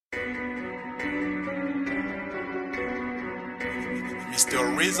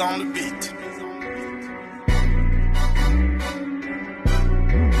Still Wiz on the beat.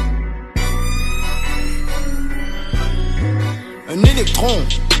 Un électron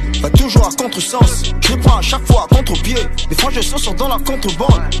va toujours à contresens. Je les prends à chaque fois à contre-pied. Des fois je sors dans la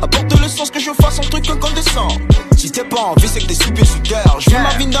contrebande. Apporte le sens que je fasse un truc incandescent. Si t'es pas en vie c'est que t'es super sur terre. Je vis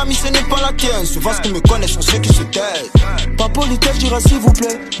ma vie d'amis, ce n'est pas la tienne. Souvent ce qui me connaissent sont ceux qui se taisent. Pas politesse, je dirais s'il vous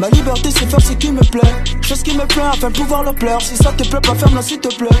plaît. Ma liberté c'est faire ce qui me plaît. Je fais ce qui me plaît afin de pouvoir le plaire. Si ça te plaît pas, ferme-la s'il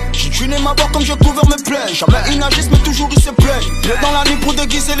te plaît. J'ai tué ma barre comme j'ai couvert mes plaies. Jamais une agisse mais toujours il se plaît. Plaît dans la nuit pour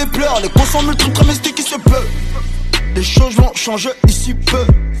déguiser les pleurs. Les cons sont multiples très mystiques qui se pleut. Les choses vont changer ici peu.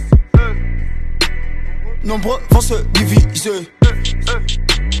 Nombreux vont se diviser.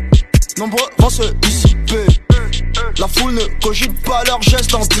 Nombreux vont se dissiper. La foule ne cogite pas leurs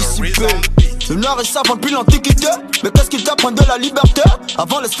gestes anticipés. Le noir est savant depuis l'antiquité. Mais qu'est-ce qu'ils t'apprennent de la liberté?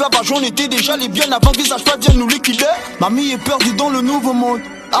 Avant l'esclavage on était déjà les biens. Avant que visage pas vienne nous liquider. Mamie est perdue dans le nouveau monde.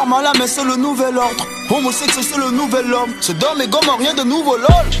 Arme à la main c'est le nouvel ordre. Homosexuel c'est le nouvel homme. C'est d'homme et gomme rien de nouveau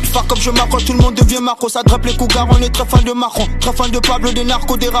lol. Faire comme je m'accroche, tout le monde devient macro. Ça drape les cougars, on est très fan de Macron. Très fan de Pablo, des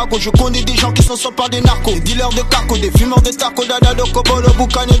narcos, des ragots. Je connais des gens qui sont sortis par des narcos. Des dealers de caco, des fumeurs de tacos. Dada de cobol, de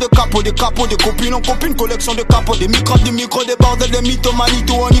boucanier de capot. Des capots, des copines en copines, collection de capots. Des micros, des bordels, des mythomanies.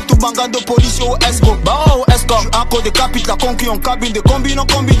 Tout on y tout banga de police au escroc. Barra au escort. J'suis des capit, la conquis en cabine. Des combines en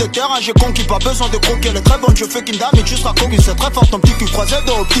combi de terrain. J'ai conquis, pas besoin de croquer. Elle est très bonne, je fais qu'une dame et tu seras coquille. C'est très fort ton petit cul croisé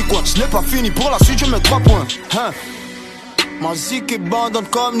dans le petit coin. Ce n'est pas fini, pour la suite je mets 3 points. Ma zik est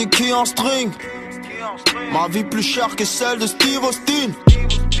bandante comme Nicky en string. Ma vie plus chère que celle de Steve Austin.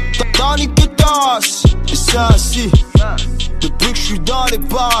 T'as niqué ta race, et c'est ainsi. Depuis que je suis dans les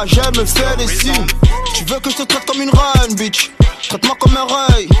parages, elle me fait des signes. Tu veux que je te traite comme une reine, bitch? Traite-moi comme un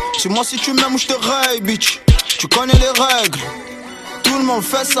rey. C'est moi si tu m'aimes ou je te raye, bitch. Tu connais les règles. Tout le monde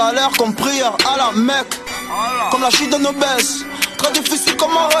fait ça à l'air comme prière à la Mecque. Comme la chute de nos baisses. Très difficile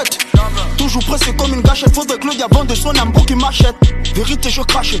comme arrête. Toujours pressé comme une gâchette. Faudrait que le diable de son âme pour qu'il m'achète. Vérité je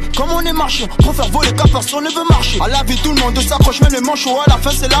crache. Comme on est marché. Pour faire voler car personne ne veut marcher. À la vie tout le monde s'accroche même les manchots. À la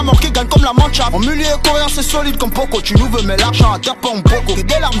fin c'est la mort qui gagne comme la mancha. En milieu coréen c'est solide comme Poco. Tu nous veux mais l'argent à terre pas un poco. T'es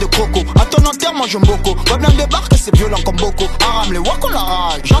des larmes de croco. À ton enterrement je m'boco. Gobelin débarque et c'est violent comme Boko. Aram les wak on la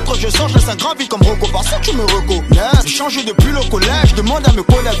rage. J'entre je sors je laisse un grand vide comme Rocco. Parce que tu me reco. J'ai changé depuis le collège. Demande à mes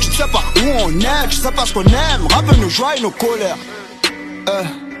collègues. Tu sais pas où on est. Tu sais pas ce qu'on aime. Rappelle nos joies et nos colères.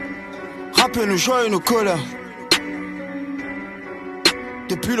 Rappelle nos joies et nos colères.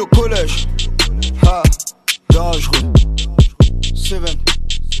 Depuis le collège. Dangereux. 7.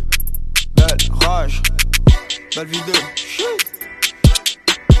 Belle rage. Belle vidéo.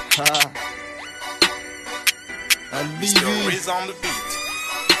 Still Wiz on the beat.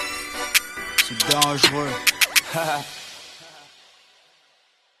 C'est dangereux.